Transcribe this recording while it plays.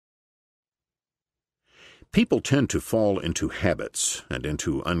People tend to fall into habits and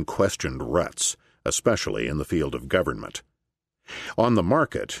into unquestioned ruts, especially in the field of government. On the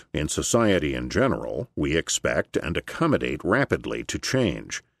market, in society in general, we expect and accommodate rapidly to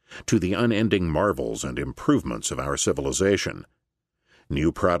change, to the unending marvels and improvements of our civilization.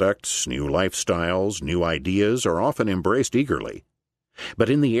 New products, new lifestyles, new ideas are often embraced eagerly. But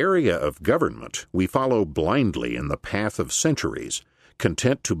in the area of government, we follow blindly in the path of centuries,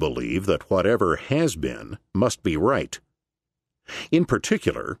 content to believe that whatever has been must be right. In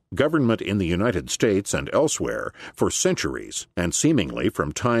particular, government in the United States and elsewhere, for centuries, and seemingly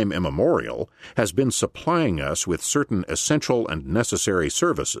from time immemorial, has been supplying us with certain essential and necessary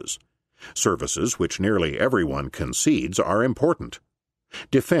services which nearly everyone concedes are important.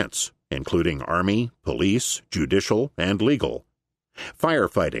 Defense, including army, police, judicial, and legal.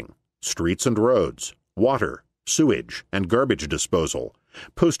 Firefighting, streets and roads, water, sewage and garbage disposal,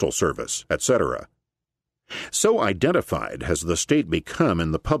 postal service, etc. So identified has the state become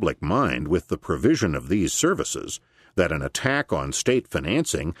in the public mind with the provision of these services that an attack on state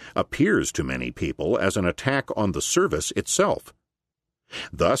financing appears to many people as an attack on the service itself.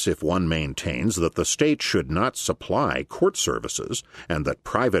 Thus, if one maintains that the state should not supply court services and that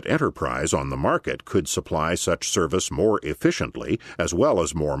private enterprise on the market could supply such service more efficiently as well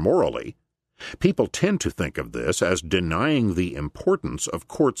as more morally, people tend to think of this as denying the importance of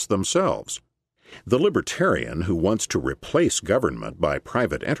courts themselves. The libertarian who wants to replace government by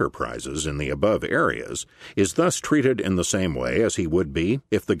private enterprises in the above areas is thus treated in the same way as he would be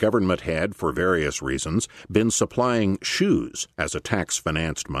if the government had, for various reasons, been supplying shoes as a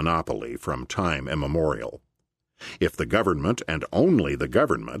tax-financed monopoly from time immemorial. If the government, and only the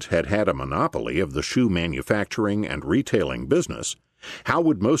government, had had a monopoly of the shoe manufacturing and retailing business, how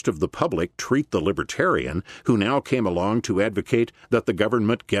would most of the public treat the libertarian who now came along to advocate that the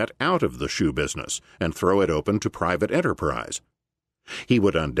government get out of the shoe business and throw it open to private enterprise? He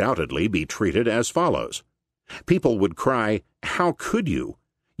would undoubtedly be treated as follows. People would cry, "How could you?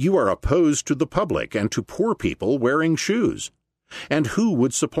 You are opposed to the public and to poor people wearing shoes. And who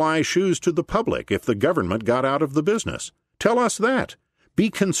would supply shoes to the public if the government got out of the business? Tell us that.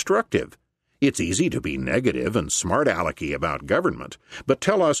 Be constructive. It's easy to be negative and smart-alecky about government, but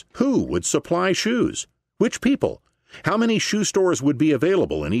tell us who would supply shoes? Which people? How many shoe stores would be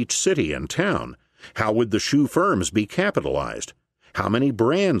available in each city and town? How would the shoe firms be capitalized? How many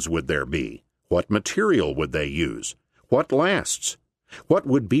brands would there be? What material would they use? What lasts? What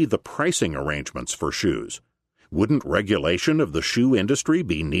would be the pricing arrangements for shoes? Wouldn't regulation of the shoe industry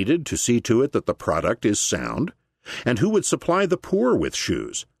be needed to see to it that the product is sound? And who would supply the poor with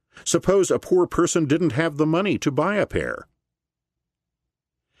shoes? Suppose a poor person didn't have the money to buy a pair.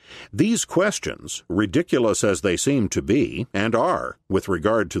 These questions, ridiculous as they seem to be, and are, with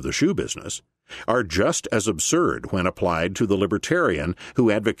regard to the shoe business, are just as absurd when applied to the libertarian who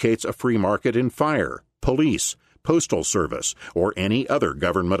advocates a free market in fire, police, postal service, or any other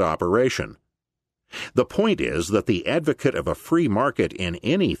government operation. The point is that the advocate of a free market in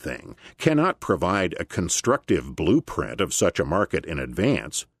anything cannot provide a constructive blueprint of such a market in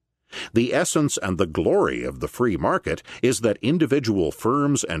advance. The essence and the glory of the free market is that individual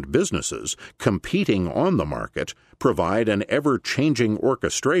firms and businesses competing on the market provide an ever-changing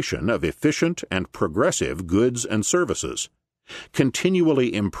orchestration of efficient and progressive goods and services,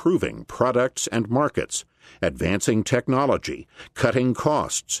 continually improving products and markets, advancing technology, cutting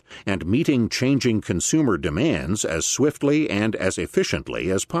costs, and meeting changing consumer demands as swiftly and as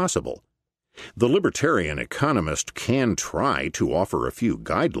efficiently as possible. The libertarian economist can try to offer a few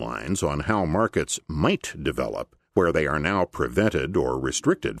guidelines on how markets might develop where they are now prevented or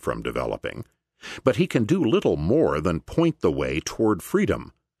restricted from developing, but he can do little more than point the way toward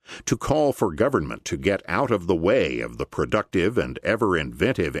freedom, to call for government to get out of the way of the productive and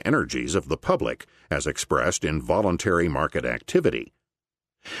ever-inventive energies of the public as expressed in voluntary market activity.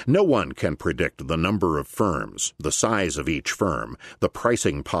 No one can predict the number of firms, the size of each firm, the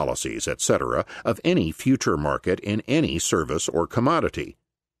pricing policies, etc., of any future market in any service or commodity.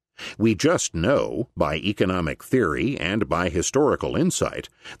 We just know, by economic theory and by historical insight,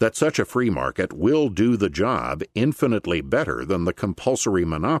 that such a free market will do the job infinitely better than the compulsory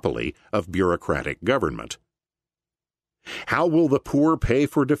monopoly of bureaucratic government. How will the poor pay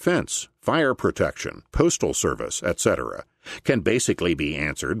for defense, fire protection, postal service, etc., can basically be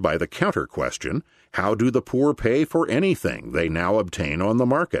answered by the counter-question, how do the poor pay for anything they now obtain on the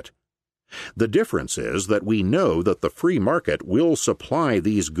market? The difference is that we know that the free market will supply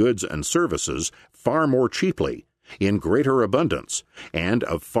these goods and services far more cheaply, in greater abundance, and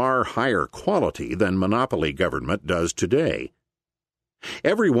of far higher quality than monopoly government does today.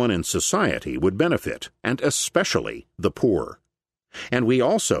 Everyone in society would benefit, and especially the poor. And we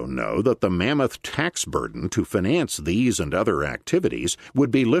also know that the mammoth tax burden to finance these and other activities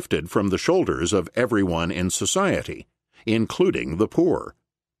would be lifted from the shoulders of everyone in society, including the poor.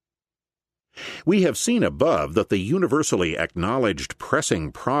 We have seen above that the universally acknowledged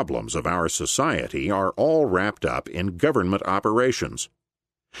pressing problems of our society are all wrapped up in government operations.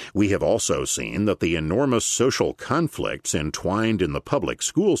 We have also seen that the enormous social conflicts entwined in the public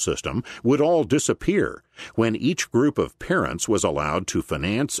school system would all disappear when each group of parents was allowed to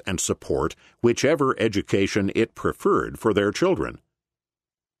finance and support whichever education it preferred for their children.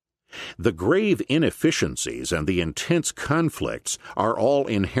 The grave inefficiencies and the intense conflicts are all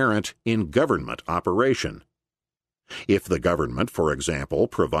inherent in government operation. If the government, for example,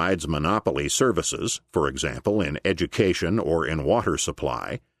 provides monopoly services, for example in education or in water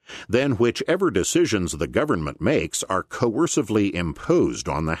supply, then whichever decisions the government makes are coercively imposed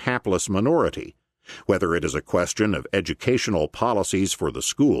on the hapless minority, whether it is a question of educational policies for the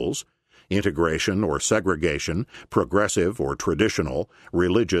schools, integration or segregation, progressive or traditional,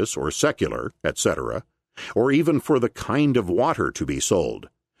 religious or secular, etc., or even for the kind of water to be sold,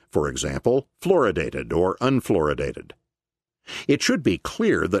 for example, fluoridated or unfluoridated. It should be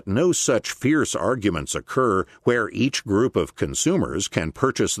clear that no such fierce arguments occur where each group of consumers can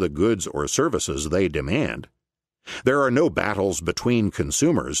purchase the goods or services they demand. There are no battles between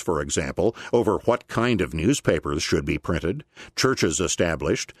consumers, for example, over what kind of newspapers should be printed, churches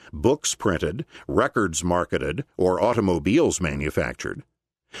established, books printed, records marketed, or automobiles manufactured.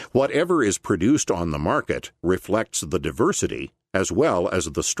 Whatever is produced on the market reflects the diversity as well as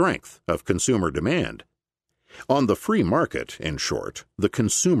the strength of consumer demand. On the free market, in short, the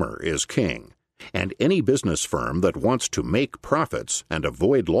consumer is king, and any business firm that wants to make profits and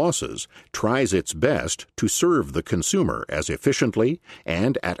avoid losses tries its best to serve the consumer as efficiently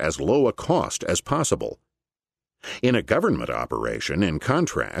and at as low a cost as possible. In a government operation, in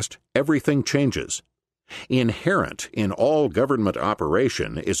contrast, everything changes. Inherent in all government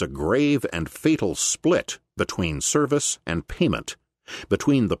operation is a grave and fatal split between service and payment,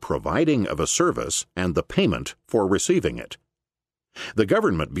 between the providing of a service and the payment for receiving it. The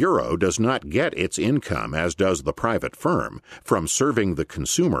government bureau does not get its income, as does the private firm, from serving the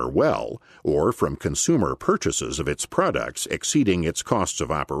consumer well or from consumer purchases of its products exceeding its costs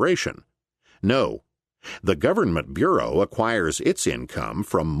of operation. No, the government bureau acquires its income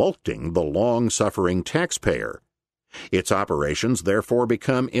from mulcting the long-suffering taxpayer. Its operations therefore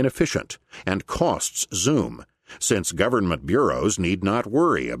become inefficient, and costs zoom, since government bureaus need not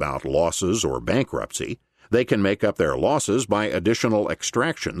worry about losses or bankruptcy. They can make up their losses by additional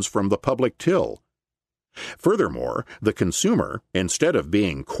extractions from the public till. Furthermore, the consumer, instead of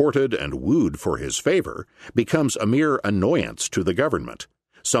being courted and wooed for his favor, becomes a mere annoyance to the government,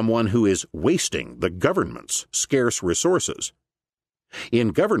 someone who is wasting the government's scarce resources. In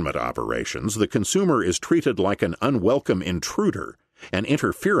government operations, the consumer is treated like an unwelcome intruder, an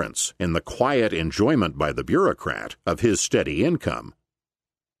interference in the quiet enjoyment by the bureaucrat of his steady income.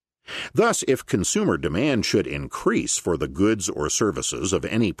 Thus, if consumer demand should increase for the goods or services of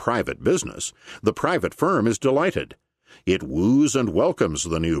any private business, the private firm is delighted. It woos and welcomes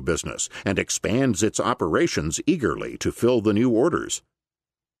the new business and expands its operations eagerly to fill the new orders.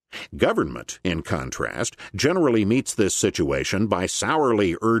 Government, in contrast, generally meets this situation by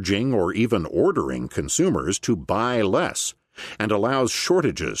sourly urging or even ordering consumers to buy less, and allows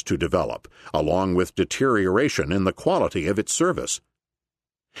shortages to develop, along with deterioration in the quality of its service.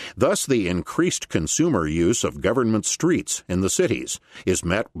 Thus, the increased consumer use of government streets in the cities is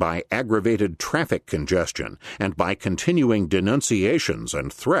met by aggravated traffic congestion and by continuing denunciations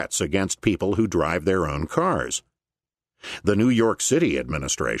and threats against people who drive their own cars. The New York City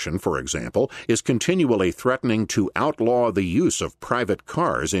administration, for example, is continually threatening to outlaw the use of private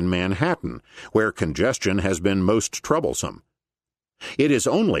cars in Manhattan, where congestion has been most troublesome. It is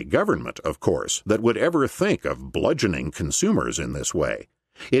only government, of course, that would ever think of bludgeoning consumers in this way.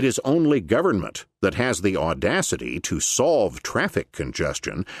 It is only government that has the audacity to solve traffic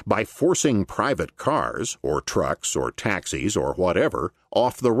congestion by forcing private cars, or trucks, or taxis, or whatever,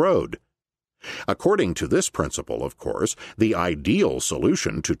 off the road. According to this principle, of course, the ideal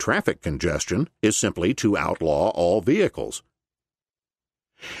solution to traffic congestion is simply to outlaw all vehicles.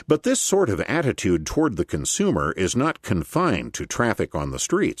 But this sort of attitude toward the consumer is not confined to traffic on the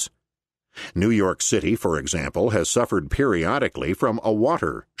streets. New York City, for example, has suffered periodically from a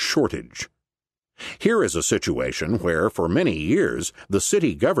water shortage. Here is a situation where, for many years, the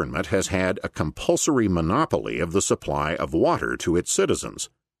city government has had a compulsory monopoly of the supply of water to its citizens.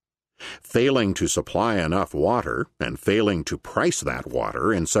 Failing to supply enough water and failing to price that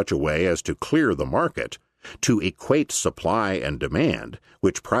water in such a way as to clear the market, to equate supply and demand,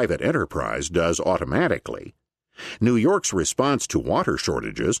 which private enterprise does automatically, New York's response to water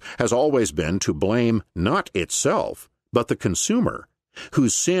shortages has always been to blame not itself, but the consumer,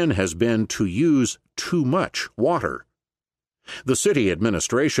 whose sin has been to use too much water. The city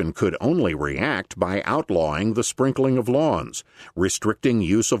administration could only react by outlawing the sprinkling of lawns, restricting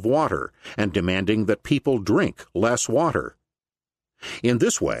use of water, and demanding that people drink less water. In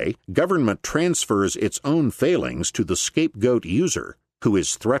this way, government transfers its own failings to the scapegoat user, who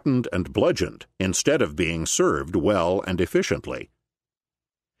is threatened and bludgeoned instead of being served well and efficiently.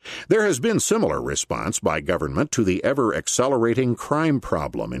 There has been similar response by government to the ever-accelerating crime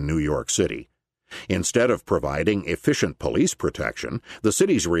problem in New York City. Instead of providing efficient police protection, the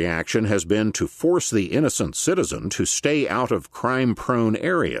city's reaction has been to force the innocent citizen to stay out of crime-prone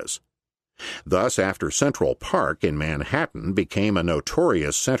areas. Thus, after Central Park in Manhattan became a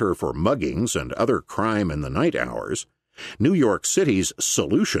notorious center for muggings and other crime in the night hours, New York City's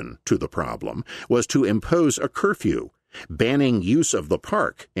solution to the problem was to impose a curfew, banning use of the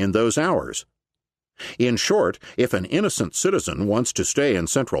park in those hours. In short, if an innocent citizen wants to stay in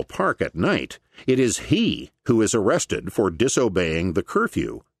Central Park at night, it is he who is arrested for disobeying the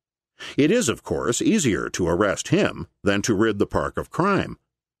curfew. It is, of course, easier to arrest him than to rid the park of crime.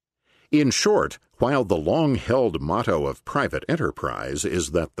 In short, while the long-held motto of private enterprise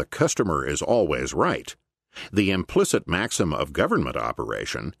is that the customer is always right, the implicit maxim of government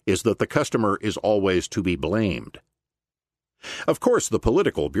operation is that the customer is always to be blamed. Of course, the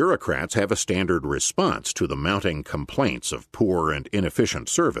political bureaucrats have a standard response to the mounting complaints of poor and inefficient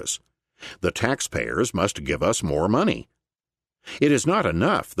service. The taxpayers must give us more money. It is not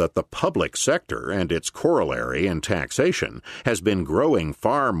enough that the public sector and its corollary in taxation has been growing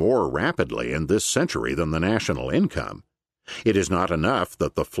far more rapidly in this century than the national income. It is not enough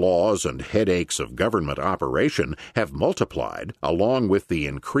that the flaws and headaches of government operation have multiplied along with the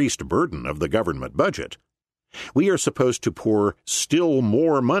increased burden of the government budget. We are supposed to pour still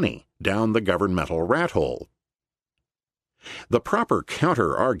more money down the governmental rat hole. The proper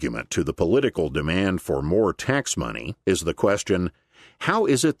counter-argument to the political demand for more tax money is the question, how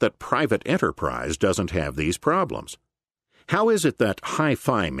is it that private enterprise doesn't have these problems? How is it that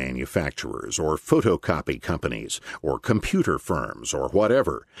hi-fi manufacturers or photocopy companies or computer firms or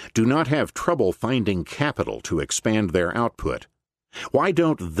whatever do not have trouble finding capital to expand their output? Why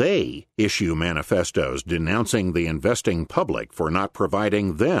don't they issue manifestos denouncing the investing public for not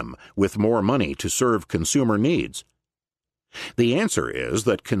providing them with more money to serve consumer needs? The answer is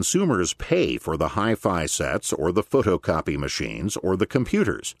that consumers pay for the hi-fi sets or the photocopy machines or the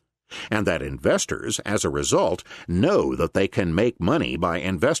computers, and that investors, as a result, know that they can make money by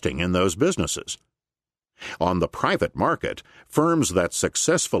investing in those businesses. On the private market, firms that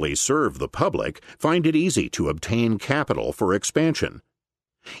successfully serve the public find it easy to obtain capital for expansion.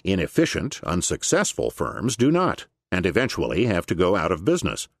 Inefficient, unsuccessful firms do not, and eventually have to go out of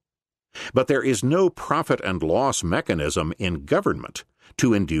business. But there is no profit and loss mechanism in government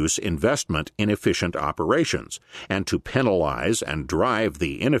to induce investment in efficient operations and to penalize and drive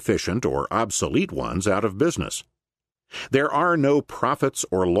the inefficient or obsolete ones out of business. There are no profits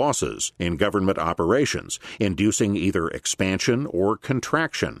or losses in government operations inducing either expansion or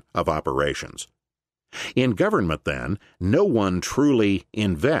contraction of operations. In government, then, no one truly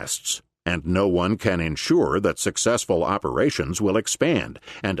invests, and no one can ensure that successful operations will expand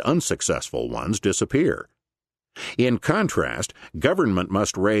and unsuccessful ones disappear. In contrast, government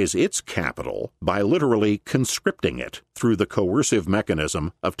must raise its capital by literally conscripting it through the coercive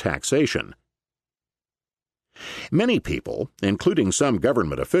mechanism of taxation. Many people, including some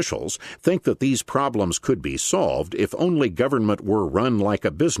government officials, think that these problems could be solved if only government were run like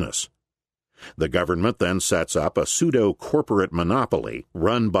a business. The government then sets up a pseudo-corporate monopoly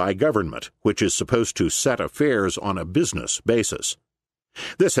run by government, which is supposed to set affairs on a business basis.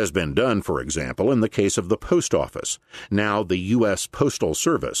 This has been done, for example, in the case of the Post Office, now the U.S. Postal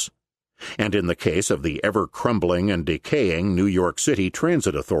Service, and in the case of the ever-crumbling and decaying New York City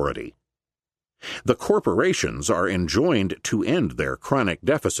Transit Authority. The corporations are enjoined to end their chronic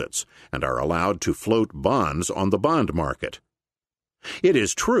deficits and are allowed to float bonds on the bond market. It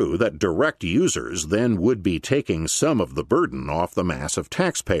is true that direct users then would be taking some of the burden off the mass of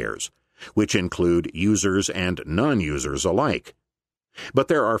taxpayers, which include users and non-users alike. But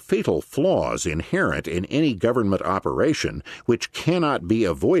there are fatal flaws inherent in any government operation which cannot be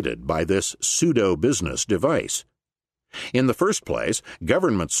avoided by this pseudo-business device. In the first place,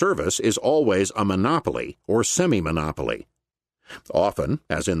 government service is always a monopoly or semi-monopoly. Often,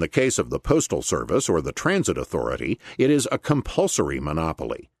 as in the case of the Postal Service or the Transit Authority, it is a compulsory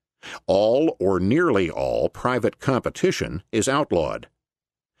monopoly. All or nearly all private competition is outlawed.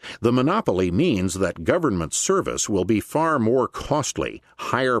 The monopoly means that government service will be far more costly,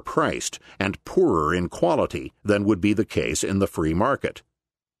 higher priced, and poorer in quality than would be the case in the free market.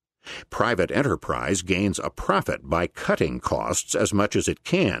 Private enterprise gains a profit by cutting costs as much as it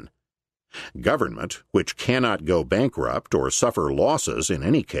can. Government, which cannot go bankrupt or suffer losses in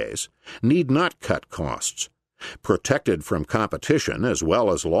any case, need not cut costs. Protected from competition as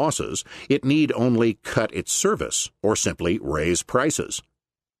well as losses, it need only cut its service or simply raise prices.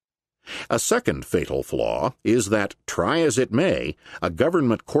 A second fatal flaw is that, try as it may, a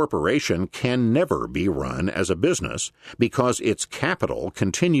government corporation can never be run as a business because its capital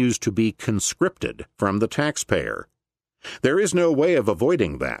continues to be conscripted from the taxpayer. There is no way of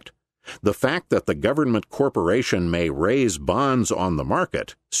avoiding that. The fact that the government corporation may raise bonds on the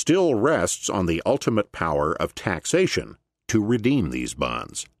market still rests on the ultimate power of taxation to redeem these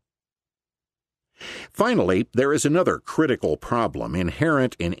bonds. Finally, there is another critical problem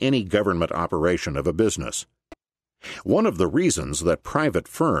inherent in any government operation of a business. One of the reasons that private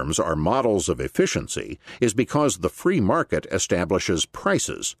firms are models of efficiency is because the free market establishes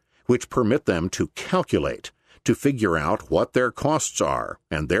prices, which permit them to calculate, to figure out what their costs are,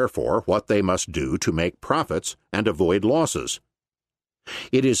 and therefore what they must do to make profits and avoid losses.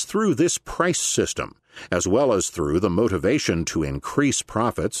 It is through this price system, as well as through the motivation to increase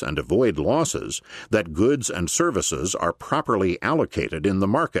profits and avoid losses, that goods and services are properly allocated in the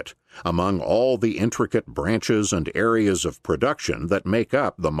market, among all the intricate branches and areas of production that make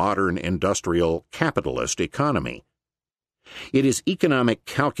up the modern industrial capitalist economy. It is economic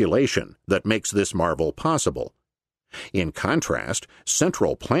calculation that makes this marvel possible. In contrast,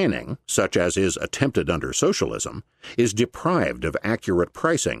 central planning, such as is attempted under socialism, is deprived of accurate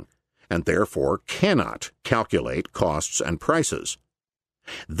pricing, and therefore cannot calculate costs and prices.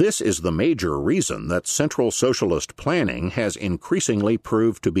 This is the major reason that central socialist planning has increasingly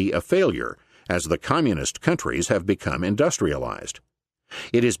proved to be a failure as the communist countries have become industrialized.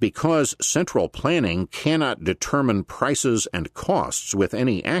 It is because central planning cannot determine prices and costs with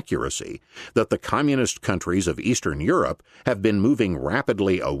any accuracy that the communist countries of Eastern Europe have been moving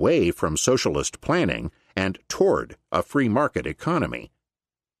rapidly away from socialist planning and toward a free market economy.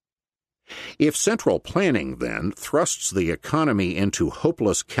 If central planning, then, thrusts the economy into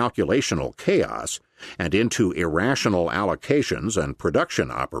hopeless calculational chaos and into irrational allocations and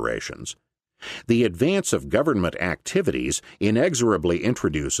production operations, the advance of government activities inexorably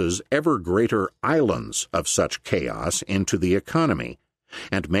introduces ever greater islands of such chaos into the economy,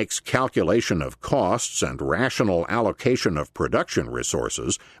 and makes calculation of costs and rational allocation of production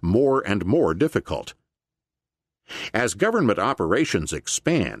resources more and more difficult. As government operations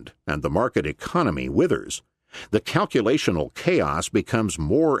expand and the market economy withers, the calculational chaos becomes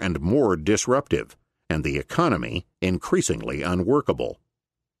more and more disruptive, and the economy increasingly unworkable.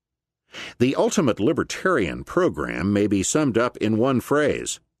 The ultimate libertarian program may be summed up in one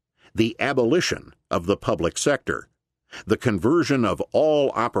phrase: the abolition of the public sector, the conversion of all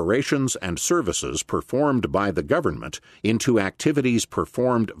operations and services performed by the government into activities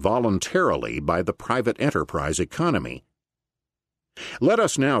performed voluntarily by the private enterprise economy. Let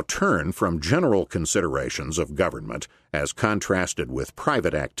us now turn from general considerations of government as contrasted with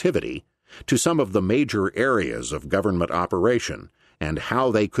private activity to some of the major areas of government operation and how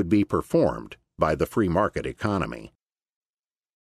they could be performed by the free market economy.